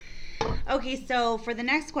Okay, so for the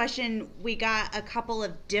next question, we got a couple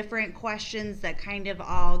of different questions that kind of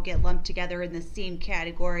all get lumped together in the same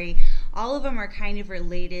category. All of them are kind of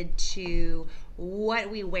related to what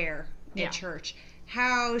we wear at church.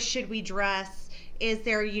 How should we dress? Is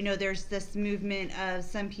there, there's this movement of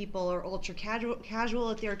some people are ultra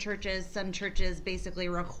casual at their churches. Some churches basically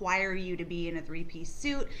require you to be in a 3-piece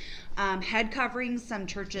suit. Head coverings, some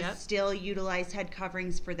churches still utilize head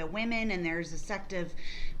coverings for the women, and there's a sect of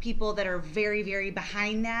people that are very, very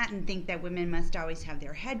behind that and think that women must always have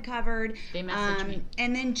their head covered. They message me.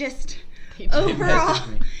 And then just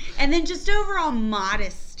overall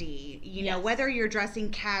modesty, whether you're dressing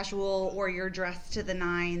casual or you're dressed to the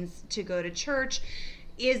nines to go to church.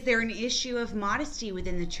 Is there an issue of modesty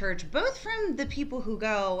within the church, both from the people who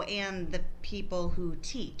go and the people who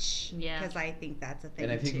teach? Yeah. Because I think that's a thing,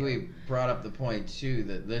 and I think we brought up the point, too,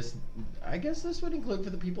 that this would include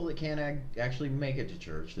for the people that can't actually make it to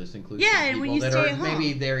church. This includes people that are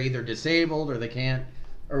maybe they're either disabled or they can't,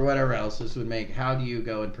 or whatever else. This would make, how do you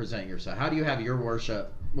go and present yourself? How do you have your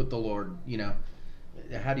worship with the Lord,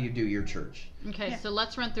 How do you do your church? Okay, so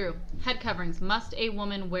let's run through. Head coverings. Must a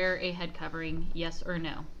woman wear a head covering, yes or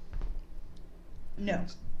no? No.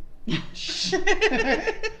 But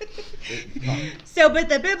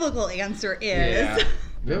the biblical answer is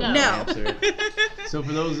no. Answer. So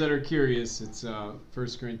for those that are curious, it's 1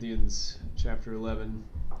 Corinthians chapter 11.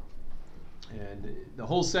 And the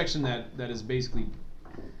whole section that is basically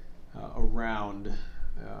around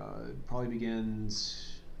probably begins...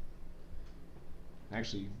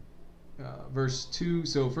 Actually, verse 2,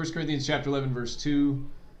 so 1 Corinthians chapter 11, verse 2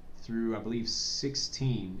 through, I believe,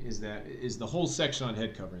 16 is the whole section on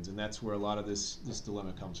head coverings, and that's where a lot of this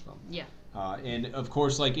dilemma comes from. Yeah. And, of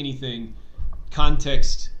course, like anything,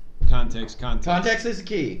 context. Context is the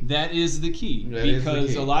key. That is the key.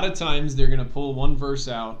 Because a lot of times they're going to pull one verse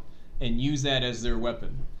out and use that as their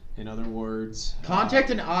weapon. In other words... Context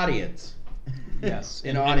and audience. Yes,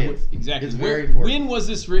 an audience. Exactly. It's very important. When was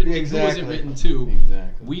this written? Exactly. Who was it written to?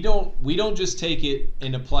 Exactly. We don't just take it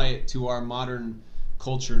and apply it to our modern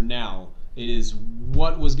culture now. It is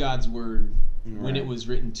what was God's word when it was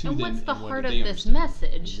written to and them. What's the and heart what of they this understand.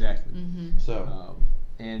 message? Exactly.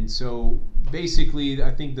 Mm-hmm. So basically, I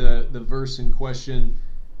think the verse in question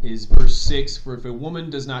is verse 6. For if a woman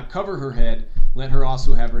does not cover her head, let her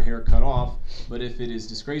also have her hair cut off. But if it is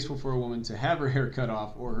disgraceful for a woman to have her hair cut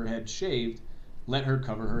off or her head shaved, let her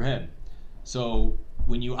cover her head. So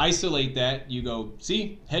when you isolate that, you go,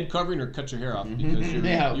 see, head covering or cut your hair off because you're in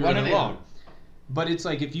it wrong. But it's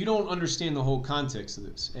like, if you don't understand the whole context of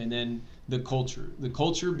this, and then the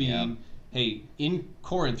culture being, hey, in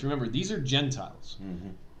Corinth, remember, these are Gentiles.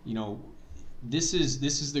 This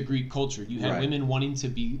is the Greek culture. You had women wanting to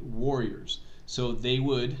be warriors, so they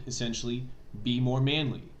would essentially be more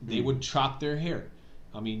manly. They would chop their hair.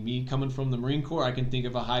 I mean, me coming from the Marine Corps, I can think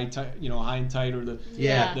of a high and tight or the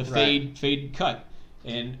fade cut.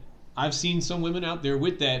 And I've seen some women out there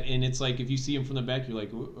with that, and it's like, if you see them from the back, you're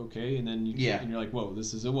like, okay, and then and you're like, whoa,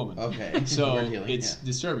 this is a woman. Okay. So it's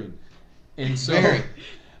disturbing. And so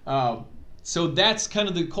so that's kind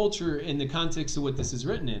of the culture and the context of what this is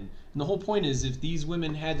written in. And the whole point is, if these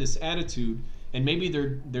women had this attitude, and maybe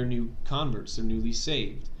they're new converts, they're newly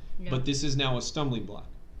saved, but this is now a stumbling block.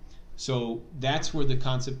 So that's where the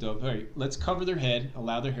concept of, all right, let's cover their head,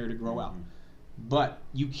 allow their hair to grow out. But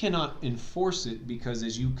you cannot enforce it, because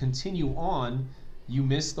as you continue on, you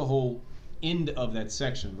miss the whole end of that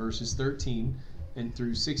section, verses 13 and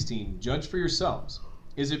through 16. Judge for yourselves.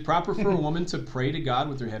 Is it proper for a woman to pray to God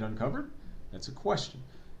with her head uncovered? That's a question.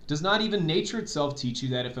 Does not even nature itself teach you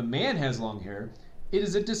that if a man has long hair, it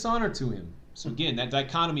is a dishonor to him? So again, that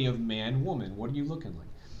dichotomy of man, woman, what are you looking like?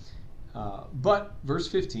 But, verse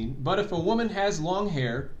 15, but if a woman has long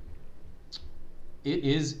hair,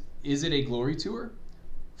 is it a glory to her?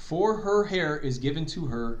 For her hair is given to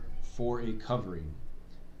her for a covering.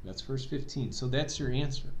 That's verse 15. So that's your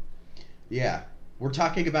answer. Yeah. We're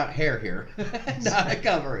talking about hair here, not a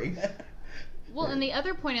covering. Well, and the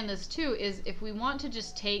other point in this, too, is if we want to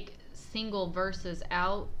just take single verses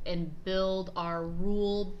out and build our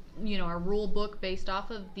rule book based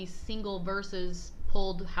off of these single verses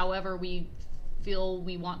pulled however we feel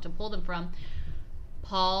we want to pull them from,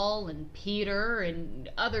 Paul and Peter and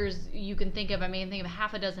others you can think of. I mean, think of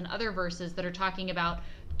half a dozen other verses that are talking about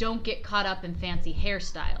don't get caught up in fancy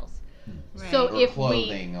hairstyles. Right. So if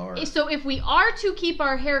we are to keep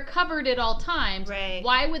our hair covered at all times,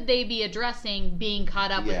 why would they be addressing being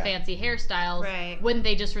caught up with fancy hairstyles? Right. Wouldn't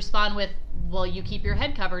they just respond with, well, you keep your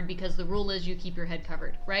head covered because the rule is you keep your head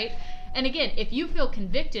covered, right? And again, if you feel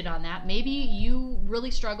convicted on that, maybe you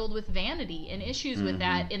really struggled with vanity and issues with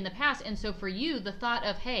that in the past. And so for you, the thought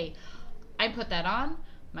of, hey, I put that on,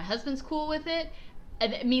 my husband's cool with it,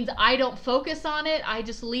 and it means I don't focus on it, I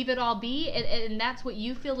just leave it all be, and that's what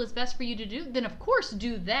you feel is best for you to do, then of course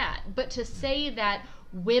do that. But to say that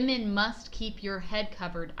women must keep your head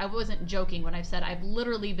covered, I wasn't joking when I said I've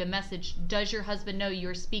literally been messaged, does your husband know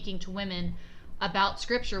you're speaking to women about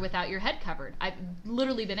scripture without your head covered? I've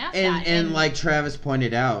literally been asked that. And like Travis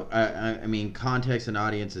pointed out, I mean, context and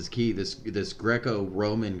audience is key. This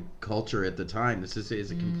Greco-Roman culture at the time, this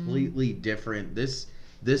is a completely different,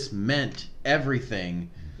 this meant everything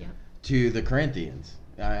to the Corinthians.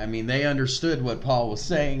 I mean, they understood what Paul was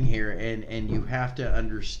saying here, and you have to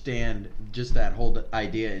understand just that whole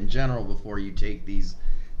idea in general before you take these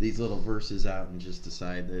little verses out and just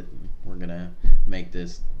decide that we're going to make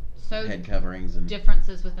this head coverings and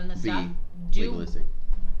differences within the stuff. Legalistic.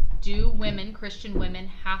 Do women, Christian women,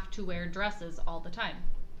 have to wear dresses all the time?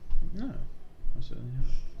 No, absolutely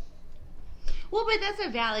not. Well, but that's a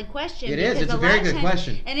valid question. It is. It's a very good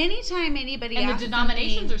question. And anytime anybody asks, and the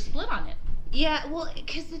denominations are split on it. Yeah, well,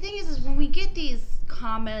 because the thing is when we get these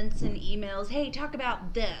comments and emails, hey, talk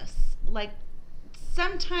about this, like,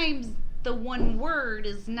 sometimes the one word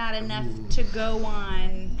is not enough to go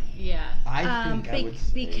on. Yeah. I think I would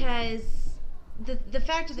say, because the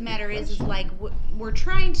fact of the matter is like, we're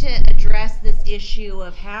trying to address this issue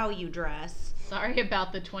of how you dress. Sorry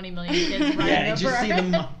about the 20 million kids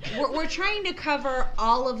running over. We're trying to cover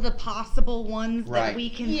all of the possible ones that we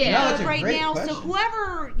can think of right now. Question. So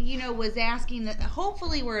whoever was asking that,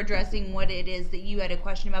 hopefully we're addressing what it is that you had a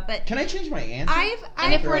question about. But can I change my answer?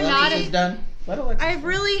 And if we're not done, I've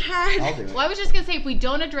really had. I'll do it. Well, I was just gonna say, if we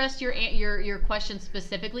don't address your question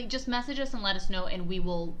specifically, just message us and let us know, and we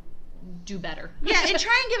will do better. Yeah, and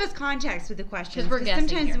try and give us context with the questions. Because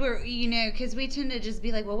sometimes we're, because we tend to just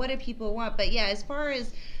be like, well, what do people want? But yeah, as far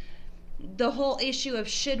as the whole issue of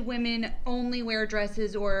should women only wear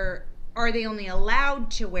dresses or are they only allowed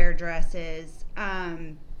to wear dresses,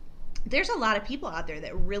 there's a lot of people out there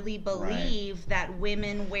that really believe that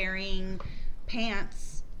women wearing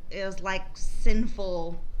pants is like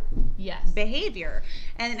sinful behavior.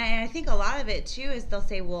 And I think a lot of it too is they'll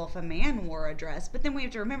say, well, if a man wore a dress, but then we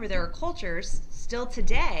have to remember there are cultures still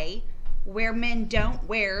today where men don't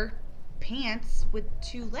wear pants with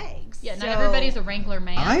two legs. Yeah, not everybody's a Wrangler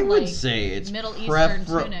man. I would say it's Middle Eastern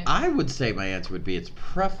tunic. I would say my answer would be it's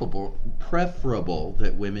preferable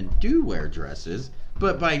that women do wear dresses,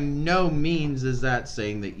 but by no means is that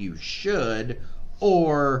saying that you should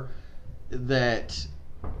or that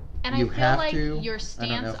and you I feel have like to. your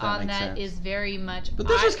stance on that is very much. But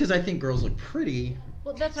that's just because I think girls look pretty.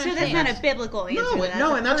 Well, that's what I'm saying. that's not a biblical answer.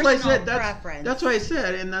 No, and that's why I said preference. That's why I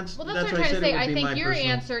said, and that's what I'm trying to say. I think your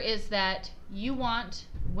answer is that you want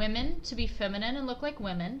women to be feminine and look like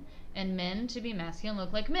women, and men to be masculine and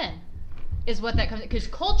look like men. Is what that comes because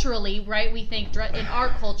culturally, right? We think in our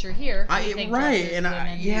culture here, we think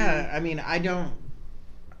I mean, I don't.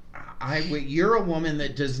 You're a woman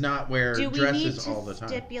that does not wear dresses all the time.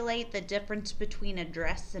 Do we need to stipulate the difference between a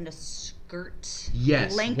dress and a skirt?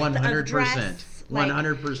 Yes, length 100%. Of dress?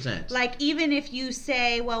 100%. Like, even if you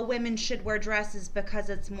say, well, women should wear dresses because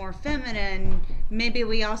it's more feminine, maybe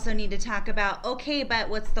we also need to talk about, okay, but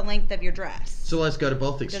what's the length of your dress? So let's go to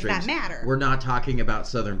both extremes. Does that matter? We're not talking about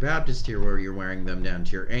Southern Baptist here where you're wearing them down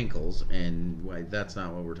to your ankles, and that's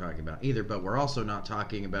not what we're talking about either, but we're also not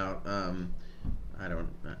talking about... I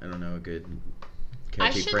don't know a good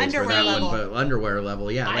catchy phrase for that one, but underwear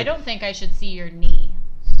level, yeah. I don't think I should see your knee,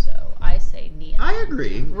 so I say knee. I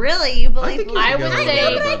agree. Really, you believe? I would say.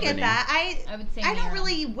 I get that. I would say. I don't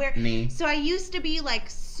really wear knee. So I used to be like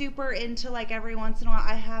super into like every once in a while.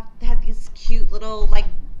 I have had these cute little like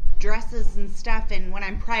dresses and stuff, and when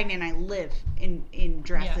I'm pregnant, I live in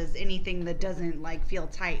dresses. Yeah. Anything that doesn't like feel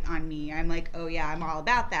tight on me, I'm like, oh yeah, I'm all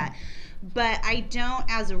about that. But I don't,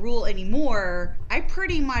 as a rule anymore, I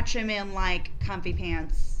pretty much am in, like, comfy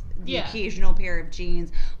pants, the occasional pair of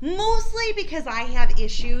jeans. Mostly because I have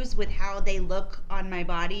issues with how they look on my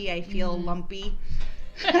body. I feel lumpy.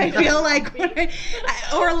 I feel like,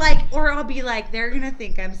 or I'll be like, they're going to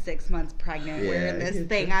think I'm 6 months pregnant wearing this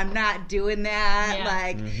thing. I'm not doing that. Yeah.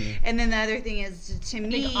 Like, and then the other thing is, to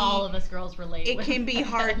me, I think all of us girls relate. It can be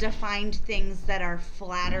hard to find things that are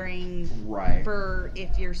flattering for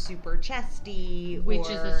if you're super chesty. Which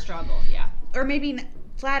is a struggle, Or maybe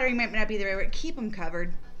flattering might not be the right word. Keep them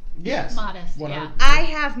covered. Yes. Modest. 100%. Yeah. I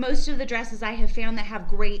have most of the dresses I have found that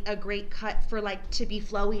have a great cut for like to be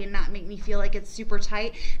flowy and not make me feel like it's super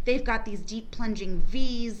tight. They've got these deep plunging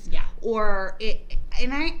V's. Yeah.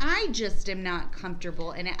 And I just am not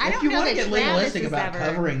comfortable in it. I don't know that If you want to get legalistic about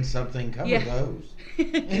covering something, cover those.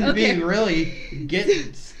 And okay. be really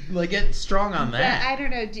get strong on that. But I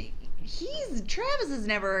don't know. Travis has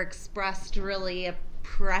never expressed really a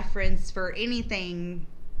preference for anything.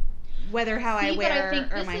 Whether how I wear but I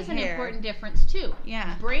think or this my is hair. an important difference too.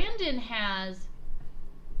 Yeah. Brandon has,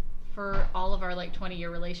 for all of our 20-year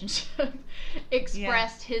relationship,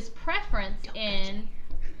 expressed his preference in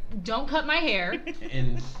don't cut my hair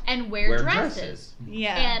and wear dresses.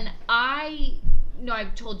 Yeah. And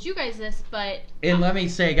I've told you guys this, but and let me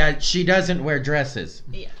say, guys, she doesn't wear dresses.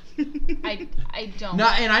 Yeah. I don't. No,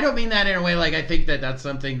 and I don't mean that in a way like I think that's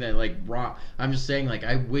something that wrong. I'm just saying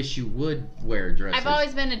I wish you would wear dresses. I've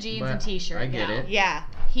always been a jeans and t-shirt. I get it. Yeah.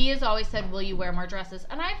 He has always said, "Will you wear more dresses?"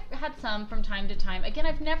 And I've had some from time to time. Again,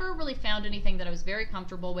 I've never really found anything that I was very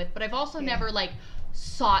comfortable with, but I've also never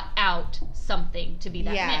sought out something to be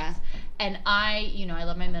that mix. And I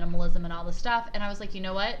love my minimalism and all this stuff. And I was like, you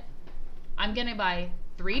know what? I'm gonna buy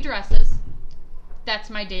 3 dresses.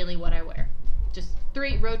 That's my daily what I wear. Just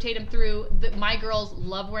 3, rotate them through. My girls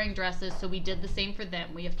love wearing dresses, so we did the same for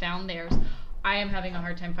them. We have found theirs. I am having a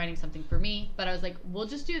hard time finding something for me, but I was like, we'll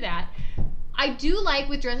just do that. I do like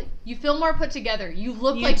with dress, you feel more put together. You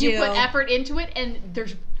look like you put effort into it, and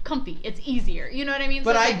there's comfy. It's easier. You know what I mean?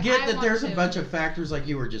 But I get that there's a bunch of factors like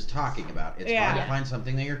you were just talking about. It's hard to find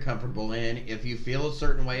something that you're comfortable in. If you feel a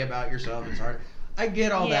certain way about yourself, it's hard. I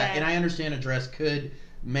get all that, and I understand a dress could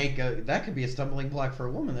that could be a stumbling block for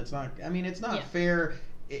a woman. That's not. I mean, it's not fair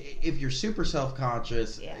if you're super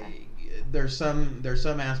self-conscious. Yeah. There's some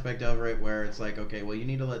aspect of it where it's like, okay, well, you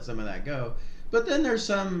need to let some of that go. But then there's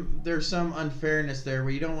some unfairness there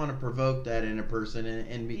where you don't want to provoke that in a person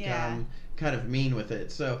and become kind of mean with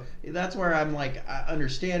it. So that's where I'm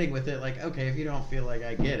understanding with it. Okay, if you don't feel like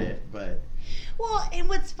I get it, but well, and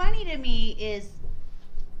what's funny to me is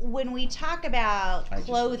when we talk about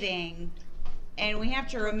clothing. And we have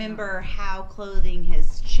to remember how clothing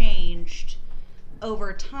has changed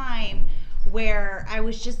over time, where I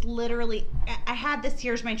was just literally, I had this,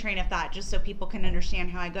 here's my train of thought, just so people can understand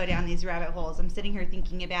how I go down these rabbit holes. I'm sitting here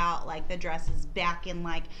thinking about the dresses back in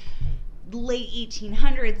late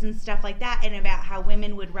 1800s and stuff like that, and about how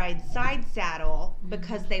women would ride side saddle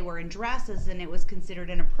because they were in dresses, and it was considered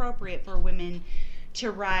inappropriate for women to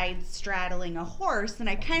ride straddling a horse. And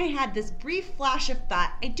I kind of had this brief flash of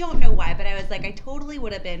thought, I don't know why, but I was like, I totally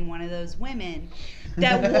would have been one of those women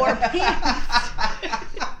that wore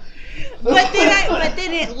pants. But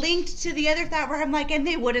then it linked to the other thought where I'm like, and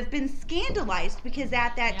they would have been scandalized because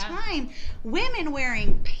at that time, women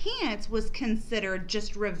wearing pants was considered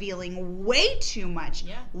just revealing way too much.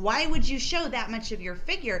 Yeah. Why would you show that much of your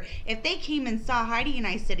figure? If they came and saw Heidi and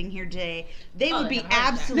I sitting here today, they would be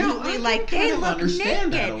absolutely they look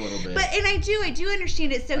naked. That a little bit. But and I do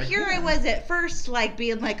understand it. So here I was at first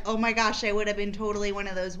being like, oh my gosh, I would have been totally one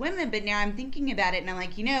of those women. But now I'm thinking about it and I'm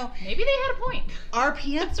like, maybe they had a point. Are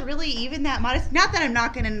pants really even that modest? Not that I'm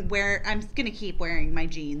not going to wear, I'm going to keep wearing my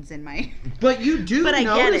jeans and my... But you do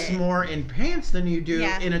notice more in pants than you do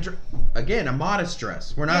in a modest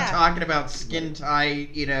dress. We're not talking about skin tight,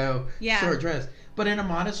 short dress. But in a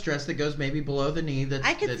modest dress that goes maybe below the knee,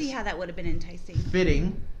 I could see how that would have been enticing.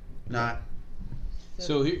 Fitting, not...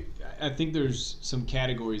 So here, I think there's some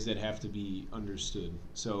categories that have to be understood.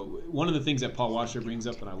 So one of the things that Paul Washer brings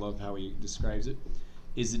up, and I love how he describes it,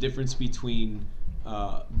 is the difference between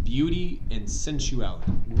beauty and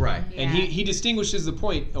sensuality. Right. Yeah. And he distinguishes the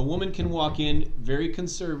point. A woman can walk in very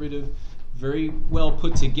conservative, very well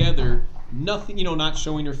put together, nothing, not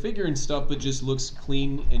showing her figure and stuff, but just looks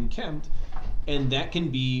clean and kempt. And that can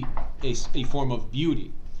be a form of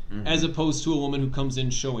beauty. Mm-hmm. As opposed to a woman who comes in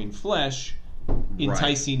showing flesh,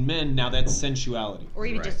 enticing men. Now that's sensuality. Or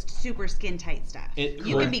even just super skin tight stuff.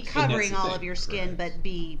 You can be covering all of your skin, but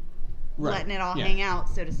be letting it all hang out,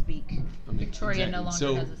 so to speak. Victoria no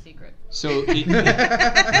longer has a secret. So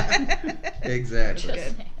exactly.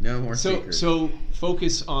 No more secrets. So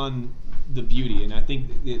focus on the beauty, and I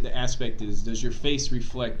think the aspect is: does your face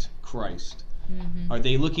reflect Christ? Mm-hmm. Are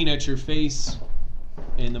they looking at your face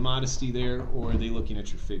and the modesty there, or are they looking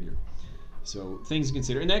at your figure? So things to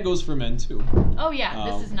consider, and that goes for men too. Oh yeah,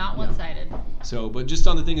 this is not one-sided. So, but just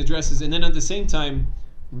on the thing of dresses, and then at the same time,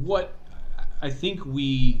 what I think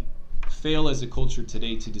we fail as a culture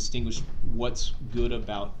today to distinguish what's good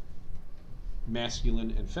about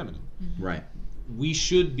masculine and feminine. Mm-hmm. Right. We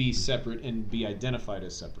should be separate and be identified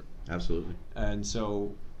as separate. Absolutely. And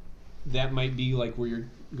so that might be like where you're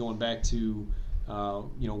going back to,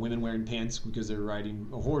 women wearing pants because they're riding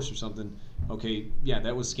a horse or something. Okay, yeah,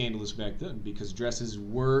 that was scandalous back then because dresses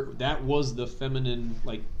that was the feminine,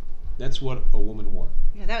 like, that's what a woman wore.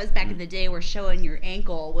 Yeah, that was back in the day where showing your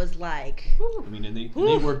ankle was like... I mean, and they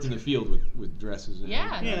worked in the field with dresses. And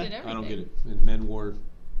they did everything. I don't get it. And men wore...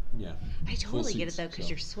 Yeah. I totally get it though because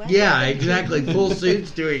you're sweating. Yeah, exactly. Full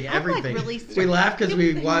suits doing everything. Like really we laugh because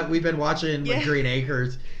we've been watching Green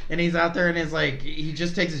Acres, and he's out there and it's like he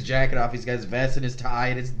just takes his jacket off. He's got his vest and his tie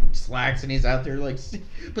and his slacks, and he's out there like.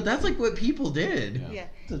 But that's like what people did. Yeah.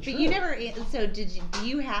 But you never. So do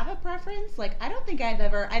you have a preference? Like I don't think I've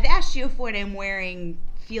asked you if what I'm wearing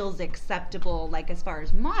feels acceptable, like as far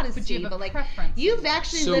as modesty, but like preference. You've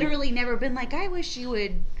actually literally never been like, I wish you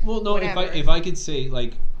would. Well, no. Whatever. If I could say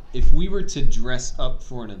like. If we were to dress up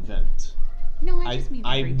for an event,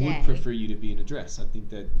 I would prefer you to be in a dress. I think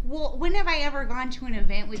that. Well, when have I ever gone to an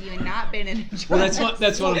event with you and not been in a dress? Well, that's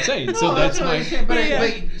what I'm saying. So that's my.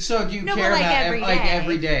 But so do you care about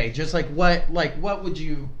every day? Just like what would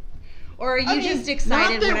you? Or are you just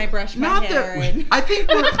excited when I brush my hair? I think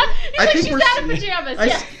we're. She's out of pajamas.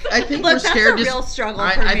 Yes. I think we're scared. That's a real struggle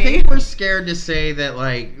for me. I think we're scared to say that,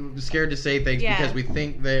 scared to say things because we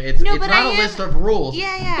think that it's not a list of rules.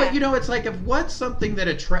 Yeah. But it's like what's something that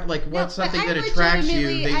attracts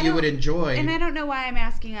you that you would enjoy. And I don't know why I'm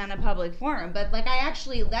asking on a public forum, but I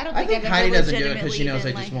think Heidi doesn't do it because she knows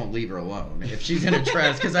I just won't leave her alone if she's in a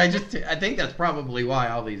dress. Because I think that's probably why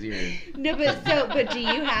all these years. No, but do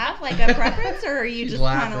you have a preference, or are you just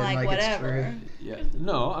kind of like whatever? Yeah.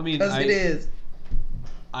 No, I mean, because it is.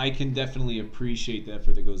 I can definitely appreciate the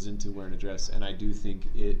effort that goes into wearing a dress, and I do think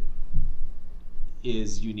it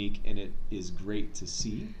is unique and it is great to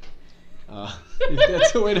see. If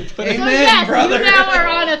that's a way to put it. Amen, brother. You now are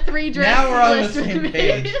on a 3-dress Now we're on list the same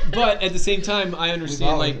page. But at the same time, I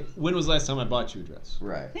understand. When was the last time I bought you a dress?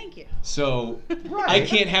 Right. Thank you. So I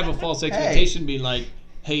can't have a false expectation being like,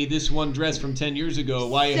 hey, this one dress from 10 years ago,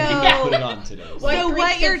 why have you not put it on today? So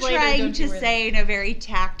what you're trying to say in a very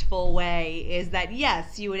tactful way is that,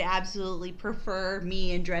 yes, you would absolutely prefer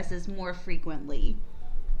me in dresses more frequently.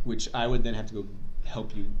 Which I would then have to go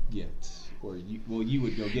help you get. Or you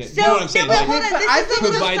would go get. So, you know what I'm saying? I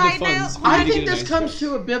think this comes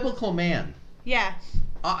to a biblical man. Yeah.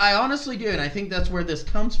 I honestly do, and I think that's where this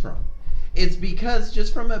comes from. It's because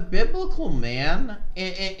just from a biblical man,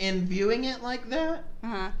 in viewing it like that,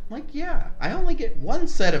 I only get one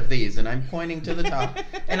set of these, and I'm pointing to the top,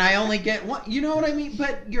 and I only get one. You know what I mean?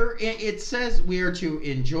 But it says we are to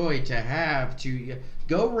enjoy, to have, to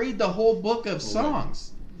go read the whole book of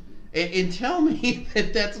Songs, and tell me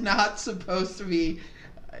that that's not supposed to be.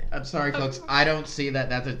 I'm sorry, folks. I don't see that.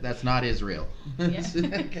 That's not Israel. Yeah.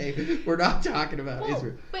 Okay, we're not talking about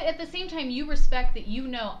Israel. But at the same time, you respect that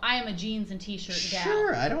I am a jeans and t-shirt gal.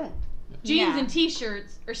 Sure, I don't. Jeans and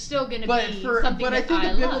t-shirts are still going to be something but I think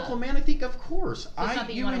a biblical man. I think, of course,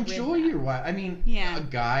 you enjoy your wife. I mean, a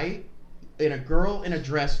guy and a girl in a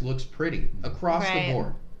dress looks pretty across the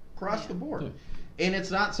board. The board. Yeah. And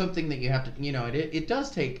it's not something that you have to, it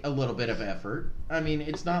does take a little bit of effort. I mean,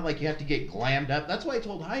 it's not like you have to get glammed up. That's why I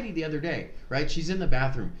told Heidi the other day, right? She's in the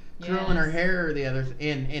bathroom, curling her hair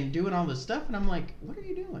and doing all this stuff. And I'm like, what are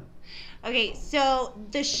you doing? Okay, so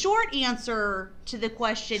the short answer to the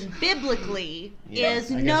question biblically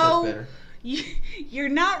is no, you're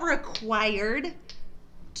not required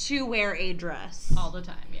to wear a dress. All the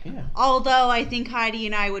time, yeah. Although I think Heidi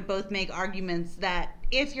and I would both make arguments that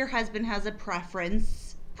if your husband has a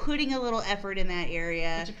preference, putting a little effort in that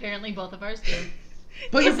area. Which apparently both of ours do.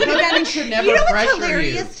 But your husband should never pressure you. What's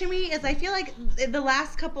hilarious to me is I feel like in the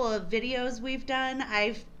last couple of videos we've done,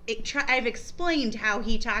 I've explained how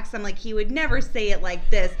he talks. I'm like, he would never say it like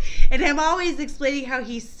this, and I'm always explaining how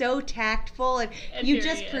he's so tactful. And you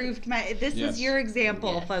just proved this is your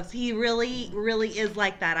example, folks. He really, really is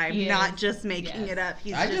like that. I'm not just making it up.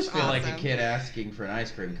 I just feel like a kid asking for an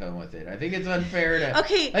ice cream cone with it. I think it's unfair to.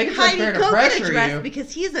 Okay, Heidi, go get a dress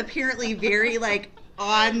because he's apparently very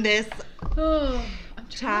on this.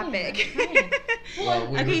 Topic.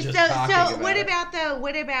 Well, okay, so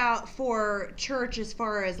what about for church as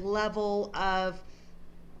far as level of,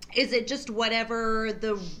 is it just whatever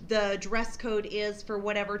the dress code is for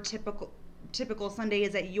whatever typical Sunday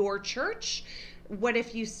is at your church? What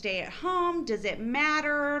if you stay at home? Does it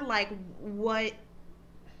matter? What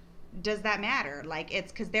does that matter?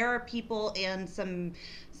 It's because there are people in some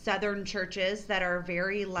Southern churches that are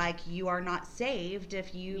very you are not saved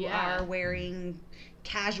if you are wearing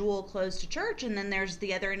casual clothes to church, and then there's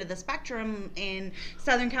the other end of the spectrum in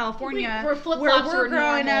Southern California where we're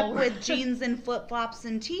growing normal. up with jeans and flip-flops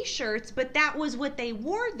and t-shirts, but that was what they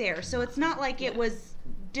wore there, so it's not like it was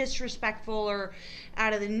disrespectful or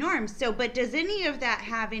out of the norm. So, but does any of that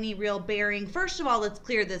have any real bearing? First of all, let's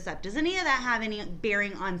clear this up. Does any of that have any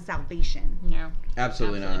bearing on salvation? No.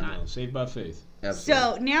 Absolutely not. No, saved by faith. Absolutely.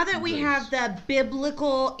 So now that we have the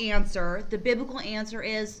biblical answer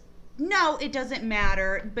is no, it doesn't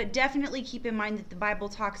matter, but definitely keep in mind that the Bible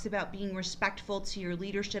talks about being respectful to your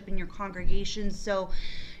leadership in your congregation. So,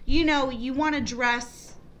 you want to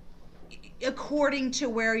dress according to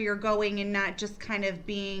where you're going and not just kind of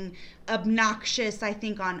being obnoxious, I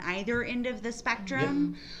think, on either end of the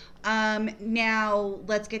spectrum. Yep. Now,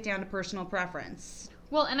 let's get down to personal preference.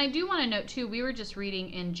 Well, and I do want to note, too, we were just reading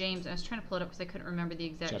in James. I was trying to pull it up because I couldn't remember the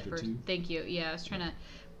exact Chapter verse. 2. Thank you. Yeah, I was trying to.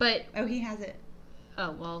 But oh, he has it.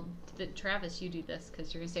 Oh, well, Travis, you do this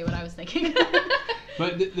because you're going to say what I was thinking.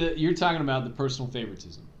 But you're talking about the personal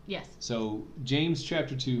favoritism. Yes. So James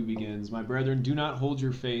chapter 2 begins, "My brethren, do not hold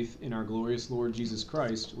your faith in our glorious Lord Jesus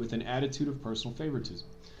Christ with an attitude of personal favoritism.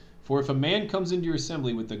 For if a man comes into your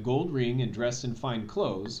assembly with a gold ring and dressed in fine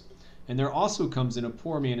clothes, and there also comes in a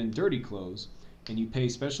poor man in dirty clothes, and you pay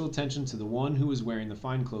special attention to the one who is wearing the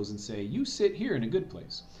fine clothes and say, 'You sit here in a good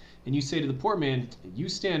place,' and you say to the poor man, 'You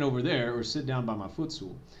stand over there or sit down by my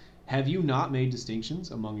footstool,' have you not made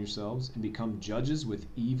distinctions among yourselves and become judges with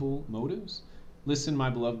evil motives? Listen, my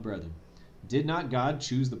beloved brethren, did not God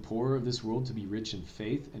choose the poor of this world to be rich in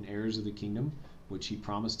faith and heirs of the kingdom, which he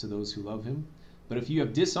promised to those who love him? But if you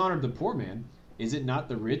have dishonored the poor man, is it not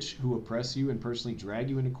the rich who oppress you and personally drag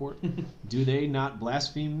you into court? Do they not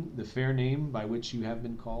blaspheme the fair name by which you have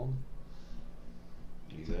been called?"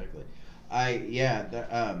 Exactly.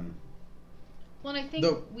 Well, and I think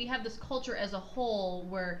we have this culture as a whole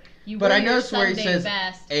where you but wear I your noticed where he Sunday says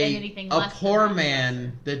best and anything a less poor than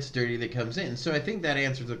man that's dirty that comes in. So I think that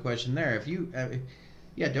answers the question there. If you,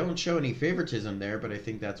 don't show any favoritism there, but I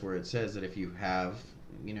think that's where it says that if you have,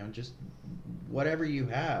 just whatever you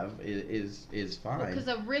have is fine. Because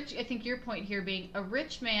I think your point here being a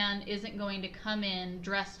rich man isn't going to come in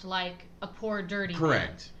dressed like a poor dirty man.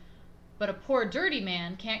 Correct. But a poor dirty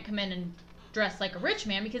man can't come in and dress like a rich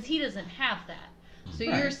man because he doesn't have that. So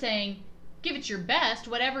Right. you're saying, give it your best,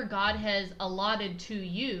 whatever God has allotted to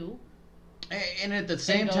you. And at the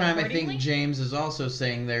same time, I accordingly? think James is also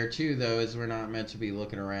saying there too, though, is we're not meant to be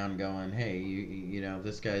looking around going, "Hey, you know,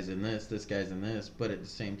 this guy's in this guy's in this." But at the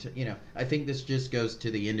same time, I think this just goes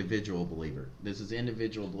to the individual believer. This is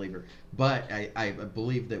individual believer. But I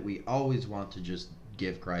believe that we always want to just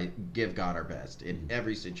give God our best in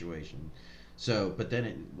every situation. So, but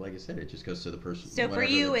then, like I said, it just goes to the person. So for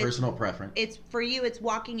you, the personal preference. It's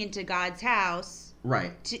walking into God's house.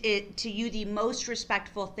 Right. To you, the most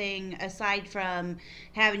respectful thing, aside from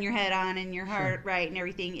having your head on and your heart right and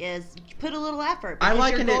everything, is put a little effort. I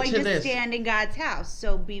likened you're going it to to this. stand in God's house,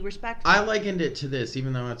 so be respectful. I likened it to this,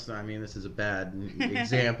 even though it's not. I mean, this is a bad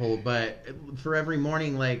example, but for every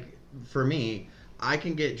morning, like for me, I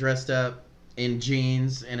can get dressed up in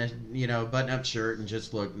jeans and a button-up shirt and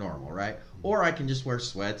just look normal, right? Or I can just wear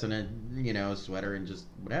sweats and a sweater and just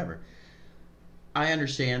whatever. I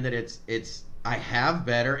understand that it's I have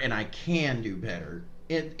better and I can do better.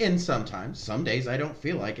 In sometimes, some days I don't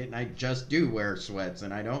feel like it and I just do wear sweats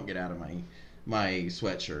and I don't get out of my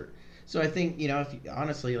sweatshirt. So I think, if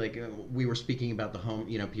honestly, like we were speaking about the home,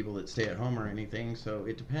 people that stay at home or anything. So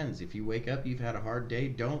it depends. If you wake up, you've had a hard day,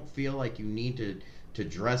 don't feel like you need to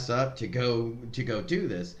dress up to go do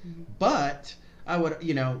this. Mm-hmm. But I would,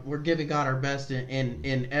 we're giving God our best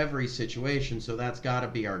in every situation, so that's got to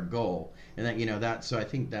be our goal. And that, so I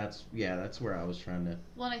think that's where I was trying to.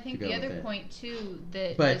 Well, and I think the other point too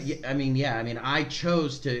that. But I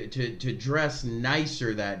chose to dress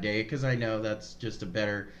nicer that day because I know that's just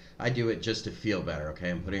I do it just to feel better. Okay,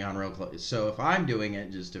 I'm putting on real clothes. So if I'm doing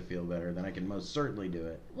it just to feel better, then I can most certainly do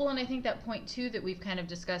it. Well, and I think that point too that we've kind of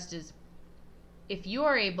discussed is, if you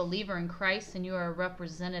are a believer in Christ, then you are a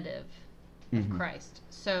representative of Christ.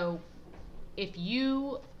 So if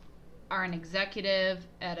you are an executive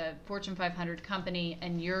at a Fortune 500 company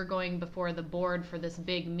and you're going before the board for this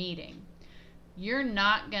big meeting, you're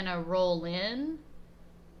not going to roll in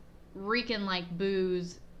reeking like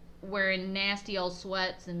booze, wearing nasty old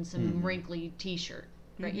sweats and some wrinkly t-shirt.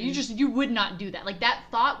 Right? You would not do that. Like, that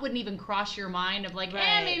thought wouldn't even cross your mind of like,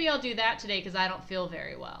 maybe I'll do that today because I don't feel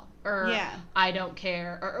very well. Or I don't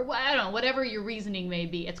care. Or I don't know, whatever your reasoning may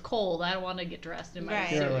be. It's cold. I don't want to get dressed in my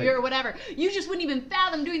suit or whatever. You just wouldn't even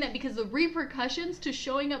fathom doing that because the repercussions to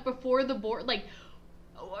showing up before the board, like,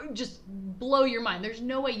 just blow your mind. There's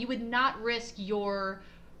no way you would not risk your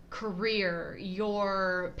career,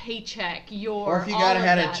 your paycheck, or if you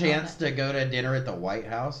had a chance to go to dinner at the White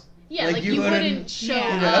House. Yeah, like you wouldn't show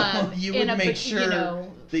up. You would make sure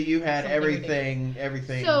that you had everything.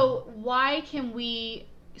 So why can we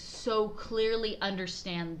so clearly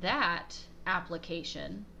understand that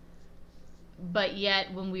application, but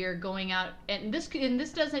yet when we are going out, and this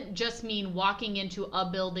doesn't just mean walking into a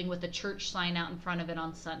building with a church sign out in front of it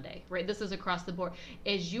on Sunday, right? This is across the board.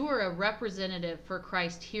 As you are a representative for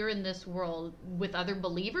Christ here in this world with other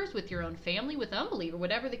believers, with your own family, with unbeliever,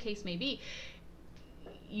 whatever the case may be,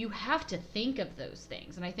 you have to think of those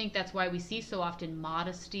things. And I think that's why we see so often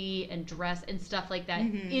modesty and dress and stuff like that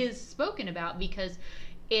is spoken about, because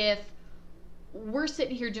if we're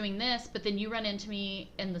sitting here doing this, but then you run into me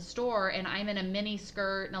in the store and I'm in a mini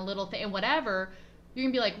skirt and a little thing and whatever, you're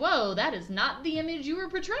gonna be like, whoa, that is not the image you were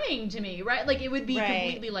portraying to me, right? Like, it would be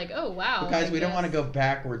completely like, oh, wow. Guys, we don't want to go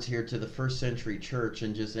backwards here to the first century church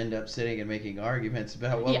and just end up sitting and making arguments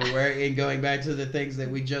about what we're wearing and going back to the things that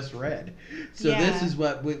we just read. So this is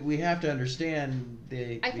what we have to understand.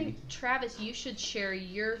 I think, Travis, you should share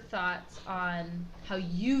your thoughts on how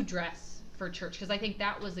you dress for church, because I think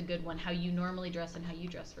that was a good one, how you normally dress and how you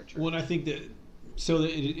dress for church. Well, and I think that,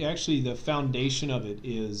 actually the foundation of it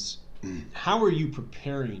is, how are you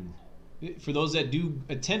preparing for those that do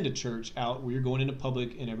attend a church out where you're going into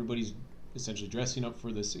public and everybody's essentially dressing up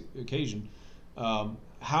for this occasion?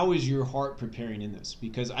 How is your heart preparing in this?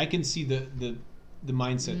 Because I can see the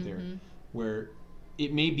mindset there, where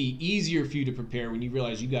it may be easier for you to prepare when you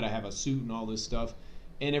realize you got to have a suit and all this stuff,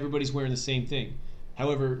 and everybody's wearing the same thing.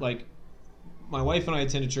 However, like my wife and I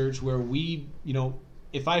attend a church where we,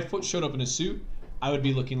 if I showed up in a suit, I would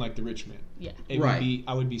be looking like the rich man. Yeah.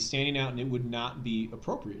 I would be standing out, and it would not be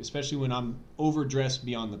appropriate, especially when I'm overdressed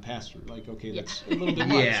beyond the pastor. Like, okay, that's a little bit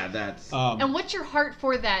much. Yeah, that's. And what's your heart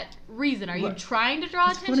for that reason? Are you trying to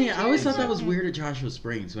draw attention? Funny, I always thought that was weird at Joshua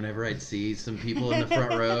Springs. Whenever I'd see some people in the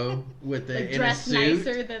front row with in a suit,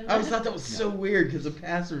 nicer than I always thought that was so weird because the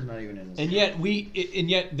pastor's not even in a suit. And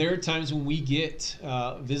yet there are times when we get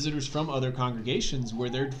visitors from other congregations where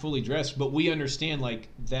they're fully dressed, but we understand like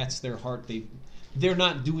that's their heart. They're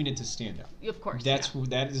not doing it to stand out. Of course.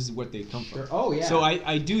 That is what they come from. Sure. Oh, yeah. So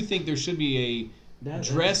I do think there should be a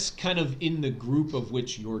dress kind of in the group of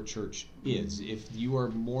which your church is. If you are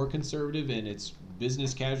more conservative and it's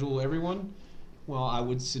business casual, everyone, well, I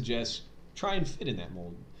would suggest try and fit in that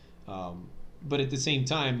mold. But at the same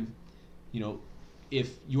time,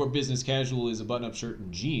 if your business casual is a button-up shirt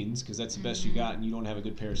and jeans, because that's the best you got, and you don't have a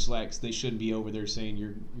good pair of slacks, they shouldn't be over there saying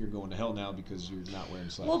you're going to hell now because you're not wearing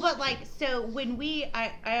slacks. Well, but so when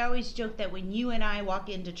I always joke that when you and I walk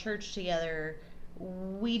into church together,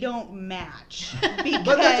 we don't match. Because,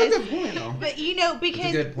 but that's a good point, though. But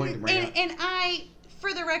because that's a good point to bring up. And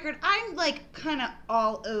for the record, I'm kind of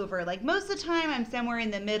all over. Like most of the time, I'm somewhere in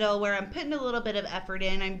the middle where I'm putting a little bit of effort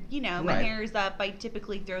in. I'm, my hair's up. I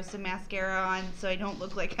typically throw some mascara on so I don't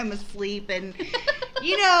look like I'm asleep, and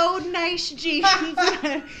nice jeans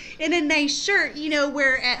and a nice shirt.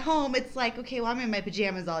 Where at home it's like, okay, well, I'm in my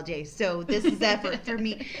pajamas all day, so this is effort for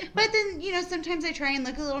me. But then, sometimes I try and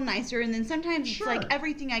look a little nicer, and then sometimes it's like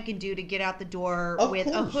everything I can do to get out the door with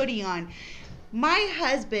a hoodie on. My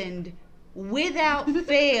husband, without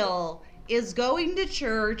fail, is going to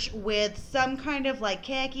church with some kind of like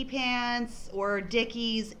khaki pants or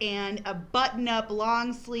Dickies and a button-up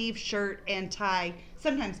long sleeve shirt and tie.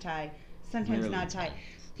 Sometimes tie, sometimes not tie.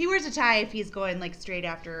 He wears a tie if he's going like straight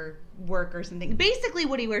after work or something. Basically,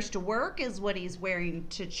 what he wears to work is what he's wearing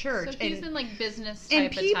to church. So he's in like business type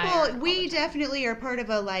and people, attire. We definitely are part of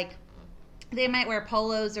a like. They might wear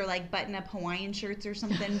polos or like button-up Hawaiian shirts or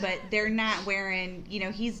something, but they're not wearing,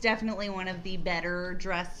 he's definitely one of the better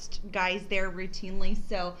dressed guys there routinely.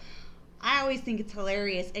 So I always think it's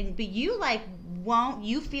hilarious. But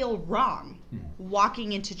you feel wrong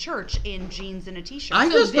walking into church in jeans and a t-shirt. I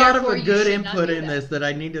just thought of a good input in this that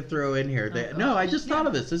I need to throw in here. I just thought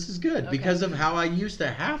of this. This is good because of how I used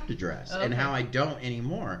to have to dress and how I don't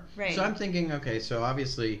anymore. Right. So I'm thinking, so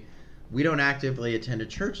obviously we don't actively attend a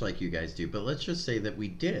church like you guys do, but let's just say that we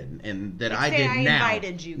did, and that I did now. I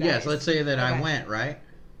invited you guys. Yes, let's say that I went, right?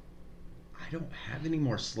 I don't have any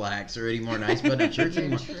more slacks or any more nice button-up shirts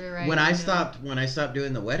anymore. True, right? When I stopped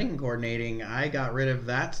doing the wedding coordinating, I got rid of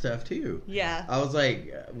that stuff too. Yeah. I was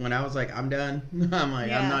like, I'm done. I'm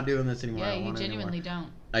like, I'm not doing this anymore. Yeah, you genuinely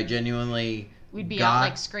don't. I genuinely. We'd be out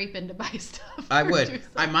like scraping to buy stuff. I would.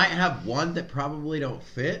 I might have one that probably don't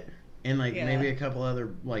fit. And maybe a couple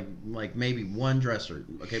other like maybe one dresser.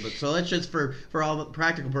 Okay, but so let's just for all the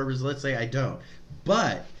practical purposes, let's say I don't.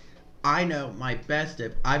 But I know my best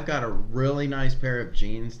if I've got a really nice pair of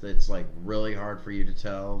jeans that's like really hard for you to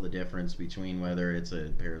tell the difference between whether it's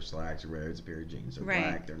a pair of slacks or whether it's a pair of jeans. They're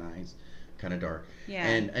black, they're nice, kind of dark,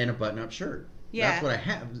 and a button-up shirt. Yeah, that's what I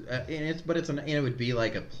have, and it would be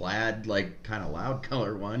like a plaid, like kind of loud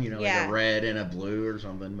color one, like a red and a blue or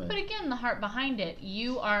something. But again, the heart behind it,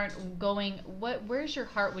 you aren't going. Where's your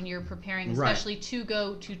heart when you're preparing, especially to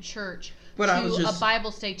go to church? But to a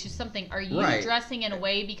Bible study, to something. Are you dressing in a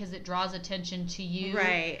way because it draws attention to you?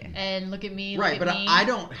 Right. And look at me. Right, but I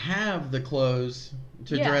don't have the clothes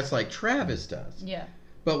to dress like Travis does. Yeah.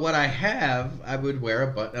 But what I have, I would wear a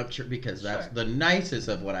button-up shirt because that's the nicest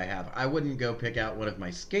of what I have. I wouldn't go pick out one of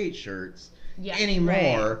my skate shirts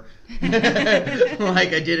anymore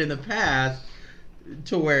like I did in the past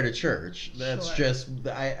to wear to church. That's just,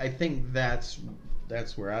 I think that's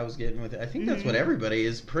where I was getting with it. I think that's what everybody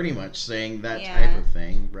is pretty much saying, that type of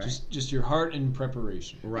thing, right? Just your heart and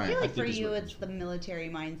preparation. Right. I feel like for you it's the military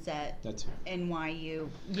mindset. That's it. And why you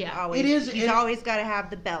always... It is. He's always got to have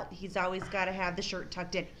the belt. He's always got to have the shirt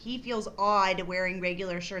tucked in. He feels odd wearing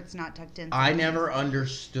regular shirts not tucked in. I never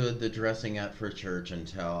understood the dressing up for church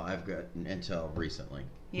until recently.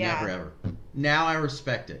 Yeah. Never ever. Now I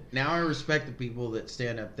respect it. Now I respect the people that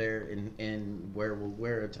stand up there and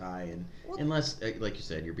wear a tie, and unless, like you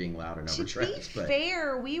said, you're being loud and overdressed. To be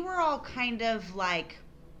fair, we were all kind of like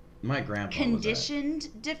my grandpa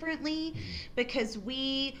conditioned differently because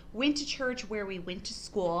we went to church where we went to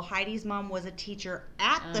school. Heidi's mom was a teacher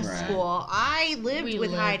at the school. I lived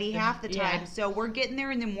with Heidi half the time, so we're getting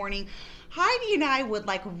there in the morning. Heidi and I would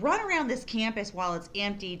like run around this campus while it's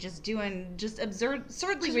empty, just doing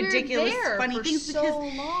absurdly ridiculous, funny things.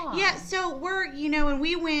 Long. Yeah, so we're and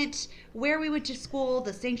we went where we went to school.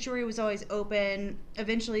 The sanctuary was always open.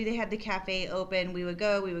 Eventually, they had the cafe open. We would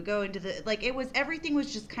go into the everything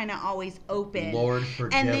was just kind of always open. Lord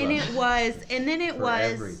forgive us. And then it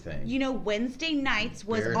was everything. Wednesday nights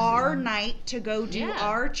was our night to go do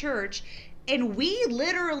our church, and we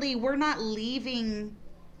literally were not leaving.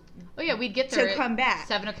 Oh yeah, we'd get there to come back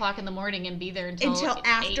 7:00 in the morning and be there until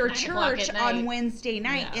after church on Wednesday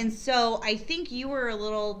night. Yeah. And so I think you were a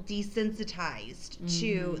little desensitized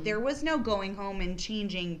to. There was no going home and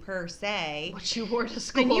changing per se. What you wore to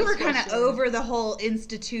school, and you were kind of over the whole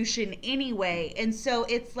institution anyway. And so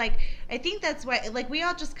it's like I think that's why we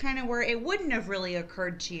all just kind of were. It wouldn't have really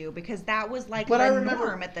occurred to you because that was the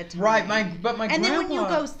norm at the time. Right, my grandpa. And then when you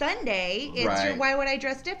go Sunday, it's why would I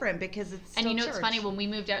dress different? Because it's still church. It's funny when we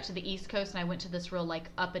moved out to the East Coast and I went to this real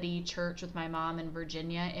uppity church with my mom in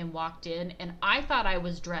Virginia and walked in and I thought I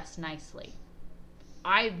was dressed nicely.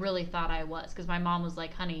 I really thought I was because my mom was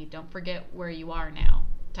like, honey, don't forget where you are now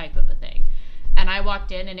type of a thing. And I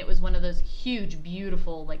walked in and it was one of those huge,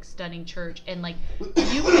 beautiful, stunning church and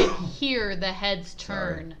you could hear the heads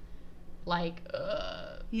turn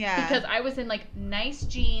because I was in nice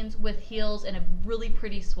jeans with heels and a really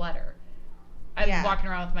pretty sweater. I was walking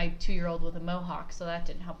around with my 2-year-old with a mohawk, so that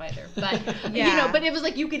didn't help either. But but it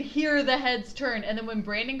was you could hear the heads turn. And then when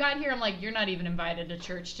Brandon got here, I'm like, you're not even invited to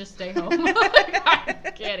church. Just stay home.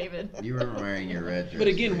 I can't even. You were wearing your red dress. But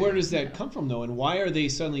again, where does that come from, though? And why are they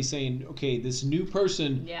suddenly saying, okay, this new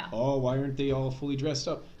person, why aren't they all fully dressed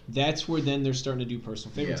up? That's where then they're starting to do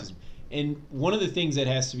personal favoritism. Yeah. And one of the things that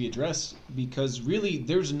has to be addressed, because really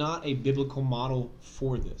there's not a biblical model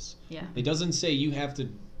for this. Yeah. It doesn't say you have to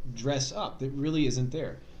dress up. That really isn't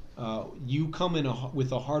there. You come in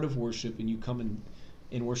with a heart of worship, and you come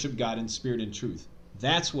and worship God in spirit and truth.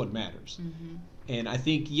 That's what matters. Mm-hmm. And I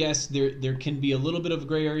think yes, there can be a little bit of a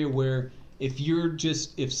gray area where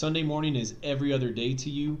if Sunday morning is every other day to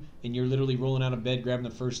you, and you're literally rolling out of bed, grabbing the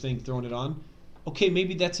first thing, throwing it on, okay,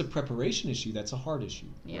 maybe that's a preparation issue. That's a heart issue.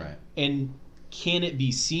 Yeah. Right. And can it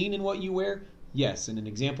be seen in what you wear? Yes, and an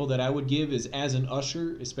example that I would give is as an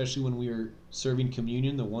usher, especially when we were serving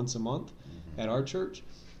communion the once a month at our church,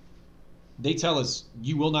 they tell us,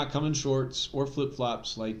 you will not come in shorts or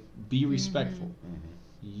flip-flops, be respectful. Mm-hmm.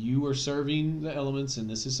 You are serving the elements, and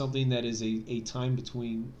this is something that is a time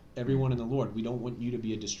between everyone and the Lord. We don't want you to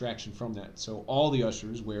be a distraction from that. So all the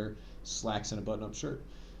ushers wear slacks and a button-up shirt.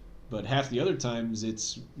 But half the other times,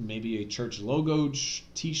 it's maybe a church logo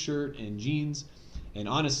t-shirt and jeans, and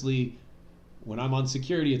honestly, when I'm on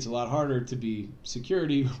security, it's a lot harder to be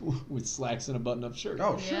security with slacks and a button-up shirt.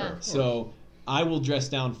 Oh, sure. Yeah. So I will dress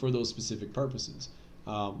down for those specific purposes.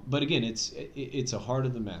 But again, it's a heart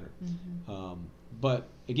of the matter. Mm-hmm. But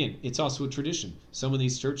again, it's also a tradition. Some of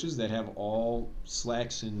these churches that have all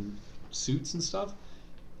slacks and suits and stuff,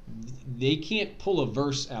 they can't pull a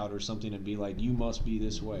verse out or something and be like, you must be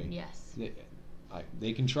this way. Yes.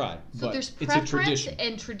 They can try. So but there's it's a tradition.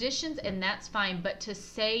 and traditions, and that's fine. But to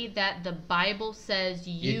say that the Bible says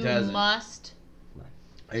you must,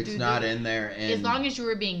 it's not in there. And as long as you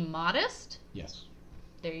were being modest. Yes.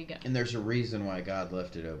 There you go. And there's a reason why God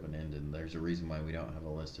left it open-ended. And there's a reason why we don't have a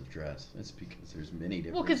list of dress. It's because there's many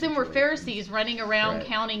different. Well, because then we're Pharisees running around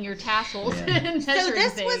counting your tassels and so measuring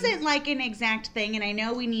this things. wasn't like an exact thing, and I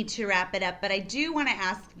know we need to wrap it up, but I do want to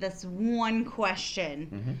ask this one question.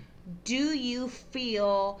 Mm-hmm. Do you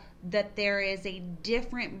feel that there is a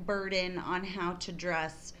different burden on how to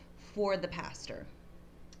dress for the pastor?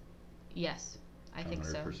 Yes, I think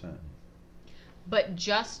 100%. so. But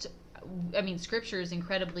Scripture is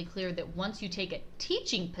incredibly clear that once you take a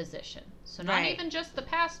teaching position, so not even just the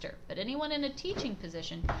pastor, but anyone in a teaching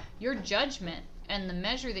position, your judgment and the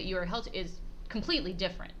measure that you are held to is completely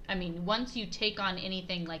different. I mean, once you take on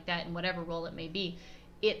anything like that in whatever role it may be,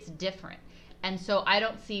 it's different. And so I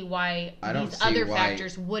don't see why these other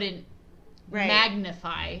factors wouldn't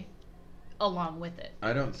magnify along with it.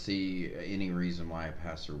 I don't see any reason why a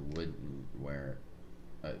pastor wouldn't wear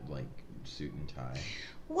suit and tie.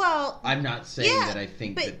 Well, I'm not saying that I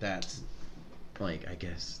think that's I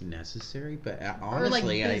guess necessary, but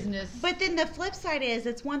honestly, or business. But then the flip side is,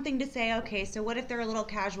 it's one thing to say, okay, so what if they're a little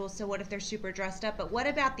casual? So what if they're super dressed up? But what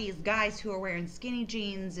about these guys who are wearing skinny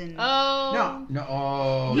jeans and? No.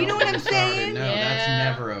 You know what I'm saying? No, that's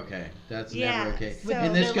never okay. That's never okay. So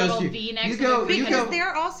and this goes to because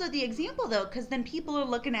they're also the example though, because then people are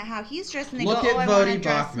looking at how he's dressed and they look go, at Bodie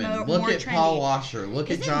Bachman, look at Paul Washer, look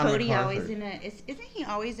at John Bodie MacArthur. Isn't he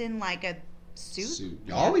always in like a suit?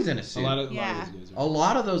 Always in a suit. A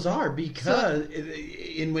lot of those are because,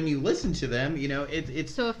 and when you listen to them,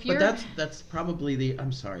 it's. So if you're, but that's probably the.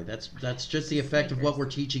 I'm sorry. That's just the effect of what we're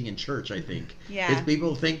teaching in church. I think. Yeah. Is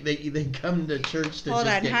people think they come to church to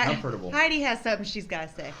get comfortable. Heidi has something she's got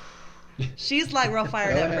to say. She's like real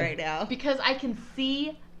fired up right now because I can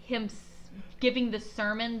see him giving the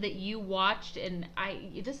sermon that you watched, and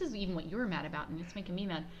this is even what you were mad about, and it's making me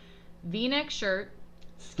mad. V-neck shirt.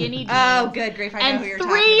 Skinny jeans. Oh, good grief! I know who you're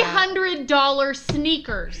talking about. $300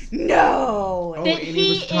 sneakers. No. Oh, and he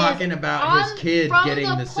was talking about his kid getting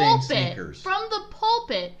the same sneakers from the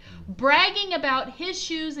pulpit, bragging about his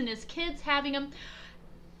shoes and his kids having them.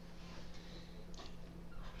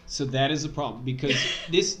 So that is a problem because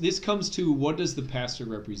this comes to what does the pastor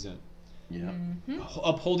represent? Yeah. Mm-hmm.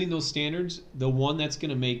 Upholding those standards, the one that's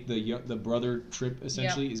going to make the brother trip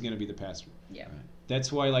essentially is going to be the pastor. Yeah. Right.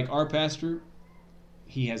 That's why, like our pastor.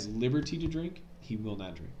 He has liberty to drink. He will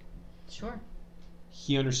not drink. Sure.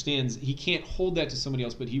 He understands. He can't hold that to somebody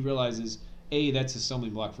else, but he realizes, A, that's a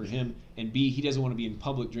stumbling block for him, and B, he doesn't want to be in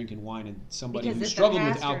public drinking wine and somebody who struggled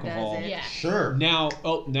with alcohol. Yeah. Sure. Now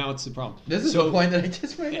it's the problem. This is the point that I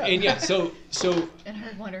just made up. And that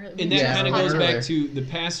kind of goes back to the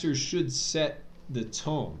pastor should set the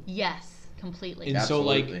tone. Yes, completely. And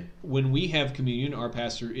Absolutely. so, when we have communion, our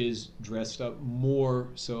pastor is dressed up more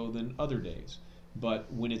so than other days.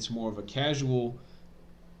 But when it's more of a casual,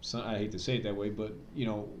 I hate to say it that way, but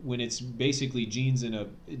when it's basically jeans and a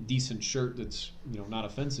decent shirt that's not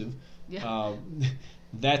offensive,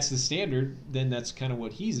 that's the standard. Then that's kind of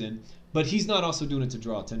what he's in. But he's not also doing it to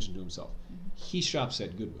draw attention to himself. He shops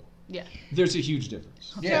at Goodwill. Yeah, there's a huge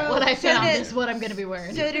difference. Yeah, what I found is what I'm going to be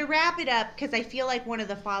wearing. So to wrap it up, because I feel like one of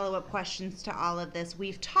the follow-up questions to all of this,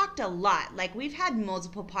 we've talked a lot. Like we've had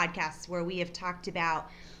multiple podcasts where we have talked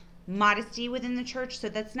about modesty within the church, so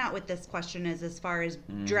that's not what this question is as far as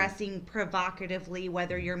dressing provocatively,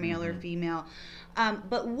 whether you're male or female.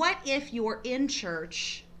 But what if you're in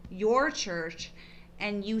your church,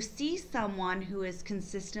 and you see someone who is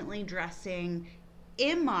consistently dressing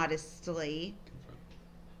immodestly?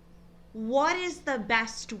 What is the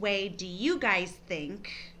best way, do you guys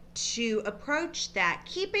think, to approach that,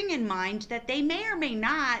 keeping in mind that they may or may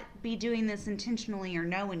not be doing this intentionally or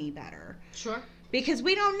know any better? Sure. Because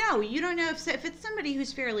we don't know. You don't know if it's somebody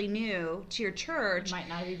who's fairly new to your church. Might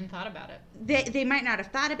not have even thought about it. They might not have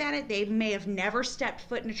thought about it. They may have never stepped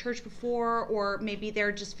foot in a church before, or maybe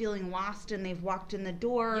they're just feeling lost and they've walked in the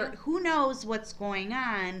door. Yeah. Who knows what's going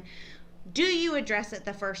on? Do you address it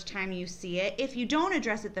the first time you see it? If you don't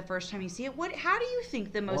address it the first time you see it, how do you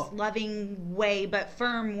think the most loving way but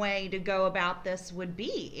firm way to go about this would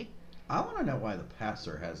be? I want to know why the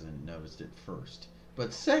pastor hasn't noticed it first.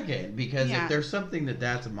 But second, because if there's something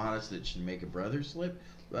that's immodest that should make a brother slip,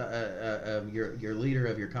 your leader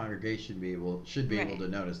of your congregation should be able to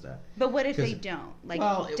notice that. But what if they don't?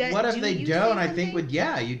 What if they don't? I think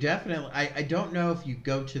you definitely. I don't know if you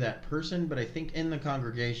go to that person, but I think in the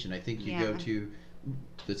congregation, I think you go to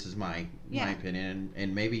this is my opinion,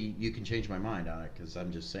 and maybe you can change my mind on it, because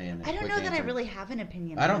I'm just saying. I don't know that I really have an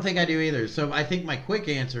opinion. I don't think I do either. So I think my quick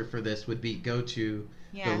answer for this would be go to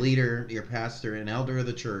the leader, your pastor, and elder of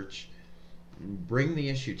the church, bring the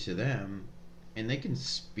issue to them, and they can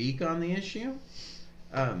speak on the issue.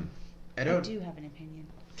 I do have an opinion.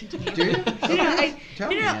 Do you? Okay.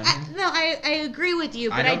 I agree with you,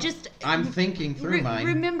 but I'm thinking through mine.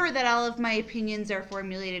 Remember that all of my opinions are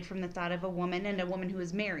formulated from the thought of a woman and a woman who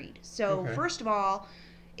is married. So first of all,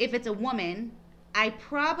 if it's a woman, I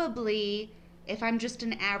probably, if I'm just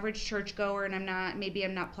an average churchgoer and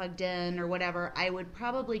I'm not plugged in or whatever, I would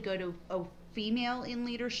probably go to a female in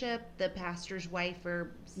leadership, the pastor's wife or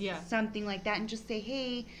something like that, and just say,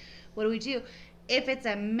 hey, what do we do? If it's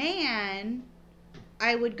a man,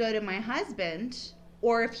 I would go to my husband,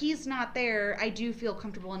 or if he's not there, I do feel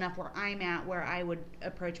comfortable enough where I'm at where I would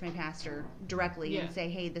approach my pastor directly and say,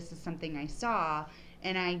 hey, this is something I saw,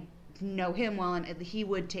 and I know him well, and he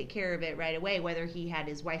would take care of it right away, whether he had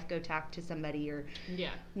his wife go talk to somebody or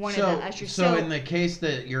one of the ushers. So in the case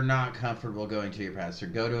that you're not comfortable going to your pastor,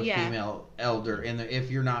 go to a female elder, and if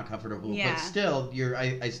you're not comfortable, but still,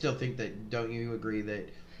 I still think that, don't you agree that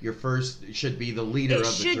your first should be the leader of the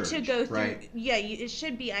church? It should to go through, right? Yeah, it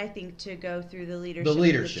should be, I think, to go through the leadership of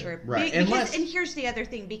the church. Right. And here's the other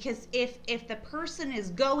thing, because if the person is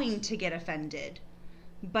going to get offended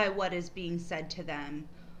by what is being said to them,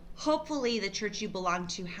 hopefully the church you belong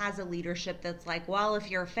to has a leadership that's like, well, if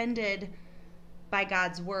you're offended by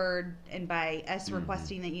God's word and by us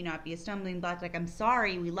requesting that you not be a stumbling block, like, I'm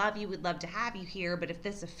sorry, we love you, we'd love to have you here, but if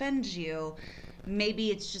this offends you, maybe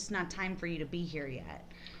it's just not time for you to be here yet.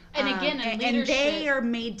 And again, and they are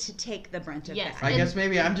made to take the brunt of that. I guess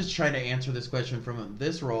maybe I'm just trying to answer this question from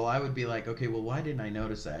this role. I would be like, okay, well, why didn't I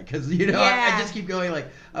notice that? Because, I just keep going like,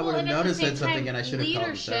 I would have noticed that something and I should have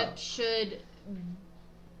called this out. Leadership should,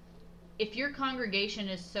 if your congregation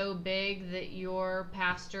is so big that your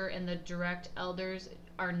pastor and the direct elders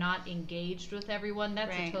are not engaged with everyone,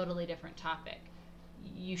 that's a totally different topic.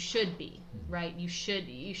 You should be, right? You should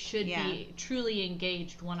be truly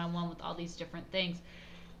engaged one-on-one with all these different things.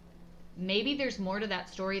 Maybe there's more to that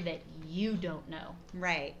story that you don't know.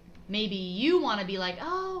 Right. Maybe you want to be like,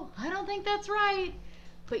 oh, I don't think that's right.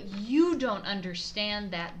 But you don't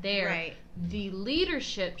understand that there. Right. The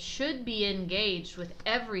leadership should be engaged with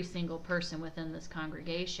every single person within this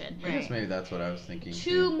congregation. Right. I guess maybe that's what I was thinking.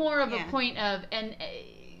 More of a point of, and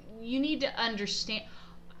you need to understand,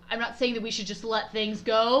 I'm not saying that we should just let things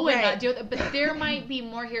go and not do it, but there might be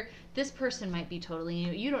more here. This person might be totally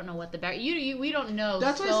new. You don't know what the back. We don't know.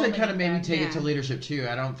 That's why I said kind of maybe take it to leadership too.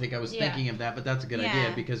 I don't think I was thinking of that, but that's a good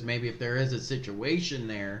idea, because maybe if there is a situation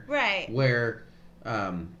there, where,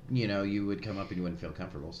 you would come up and you wouldn't feel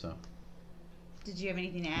comfortable. So. Did you have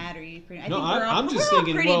anything to add, or you? I'm just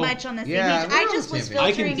thinking. Pretty much on the same page. I just was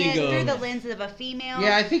filtering it through the lens of a female.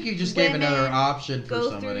 Yeah, I think you just gave another option for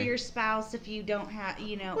somebody. Go through your spouse if you don't have,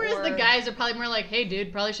 Whereas the guys are probably more like, "Hey,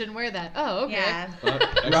 dude, probably shouldn't wear that." Oh, okay. Yeah.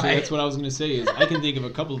 Actually, that's what I was going to say. Is I can think of a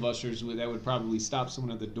couple of ushers that would probably stop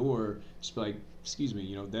someone at the door, just be like, "Excuse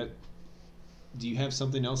me, that. Do you have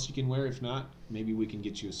something else you can wear? If not, maybe we can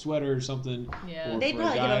get you a sweater or something." Yeah. Or they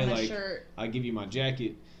probably give them a shirt. I give you my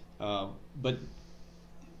jacket, but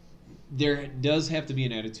there does have to be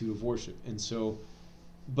an attitude of worship, and so,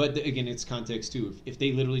 but again, it's context too. If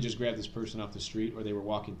they literally just grabbed this person off the street, or they were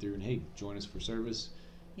walking through and, hey, join us for service,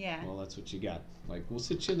 well, that's what you got. Like, we'll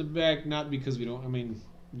sit you in the back, not because we don't. I mean,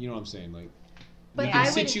 you know what I'm saying, like. But we can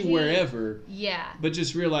sit you wherever. Yeah. But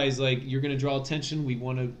just realize, like, you're going to draw attention. We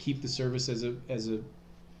want to keep the service as a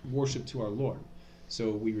worship to our Lord,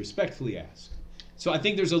 so we respectfully ask. So I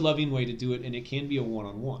think there's a loving way to do it, and it can be a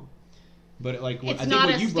one-on-one. But I think what you brought up was... It's not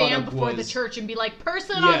a stand before the church and be like,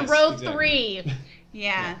 person on row 3.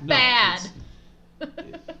 Yeah. No, bad.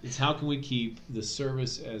 It's how can we keep the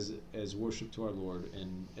service as worship to our Lord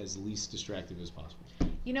and as least distracting as possible.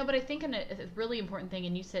 But I think a really important thing,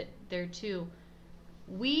 and you said there too,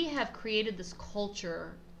 we have created this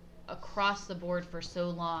culture across the board for so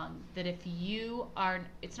long that if you are,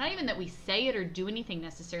 it's not even that we say it or do anything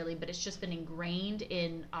necessarily, but it's just been ingrained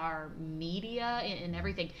in our media and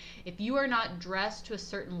everything. If you are not dressed to a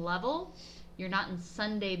certain level, you're not in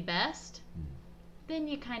Sunday best, then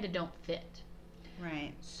you kind of don't fit.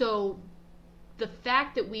 Right. So the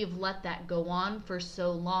fact that we've let that go on for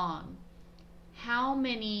so long, how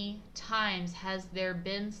many times has there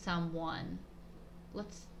been someone,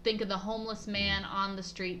 let's think of the homeless man on the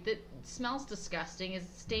street that smells disgusting, is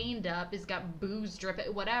stained up, has got booze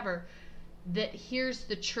dripping, whatever, that hears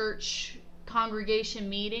the church congregation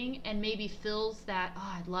meeting and maybe feels that,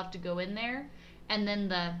 oh, I'd love to go in there, and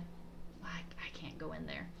then I I can't go in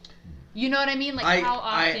there. You know what I mean? Like how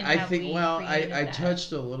often I think we I that?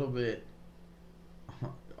 touched a little bit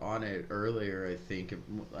on it earlier. I think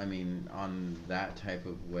on that type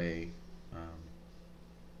of way.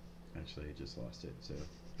 Actually, I just lost it. So.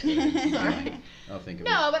 Sorry. I'll think of it.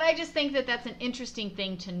 No, but I just think that that's an interesting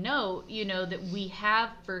thing to note, that we have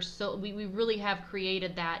we really have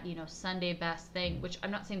created that, Sunday best thing, which I'm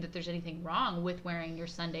not saying that there's anything wrong with wearing your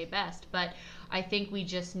Sunday best, but I think we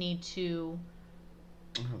just need to,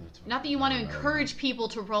 not that you want to encourage people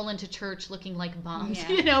to roll into church looking like bums,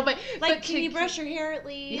 but like, can you brush your hair at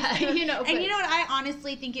least? Yeah, and you know what? I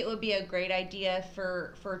honestly think it would be a great idea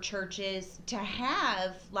for churches to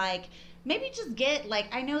have, like, maybe just get, like,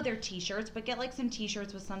 I know they're t-shirts, but get, like, some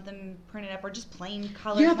t-shirts with something printed up or just plain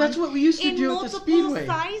colored Yeah, that's what we used to do at the Speedway. In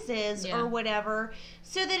multiple sizes or whatever,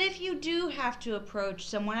 so that if you do have to approach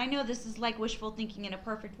someone, I know this is like wishful thinking in a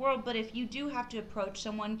perfect world, but if you do have to approach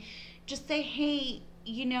someone, just say, hey,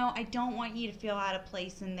 I don't want you to feel out of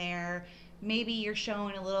place in there. Maybe you're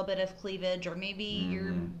showing a little bit of cleavage, or maybe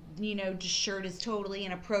your, just shirt is totally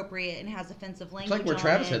inappropriate and has offensive language. It's like where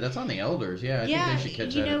Travis said, that's on the elders. Yeah, I think they should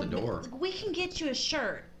catch that at the door. We can get you a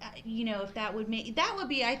shirt. If that would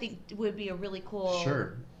be, I think, would be a really cool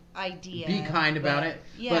idea. Be kind about it.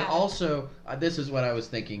 Yeah. But also, this is what I was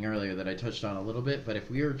thinking earlier that I touched on a little bit. But if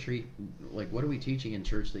we were what are we teaching in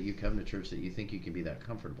church that you come to church that you think you can be that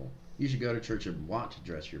comfortable? You should go to church and want to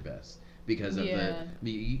dress your best. Because of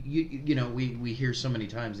we hear so many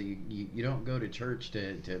times that you don't go to church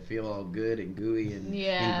to feel all good and gooey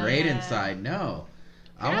and great inside. No,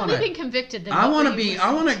 I'm being convicted.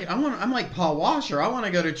 I'm like Paul Washer. I want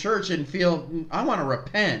to go to church and feel. I want to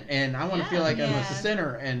repent and I want to feel like I'm a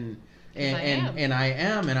sinner and I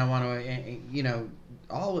am and I want to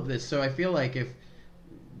all of this. So I feel like if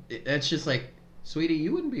it's just like, sweetie,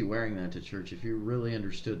 you wouldn't be wearing that to church if you really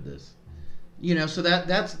understood this. So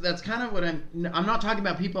that's kind of what I'm not talking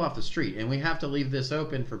about people off the street, and we have to leave this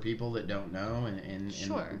open for people that don't know, and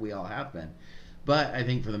we all have been. But I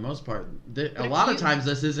think for the most part, a lot of times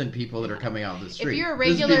this isn't people that are coming out of the street. If you're a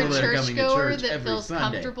regular churchgoer that feels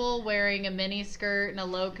comfortable wearing a mini skirt and a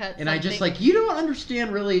low cut, and I just you don't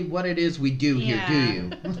understand really what it is we do here, do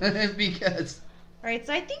you? Because. All right,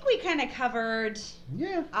 so I think we kind of covered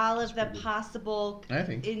all of the possible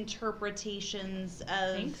interpretations of...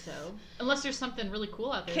 I think so. Unless there's something really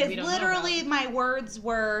cool out there. Because literally my words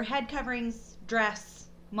were head coverings, dress,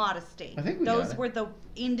 modesty. I think those were the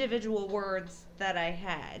individual words that I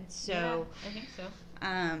had. So I think so.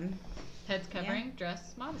 Heads covering,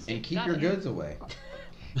 dress, modesty. And keep your goods away.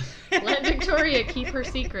 Let Victoria keep her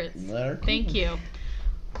secrets. Let her Thank you.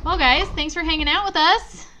 Well, guys, thanks for hanging out with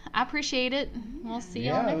us. I appreciate it. We'll see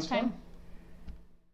y'all next time. Fun.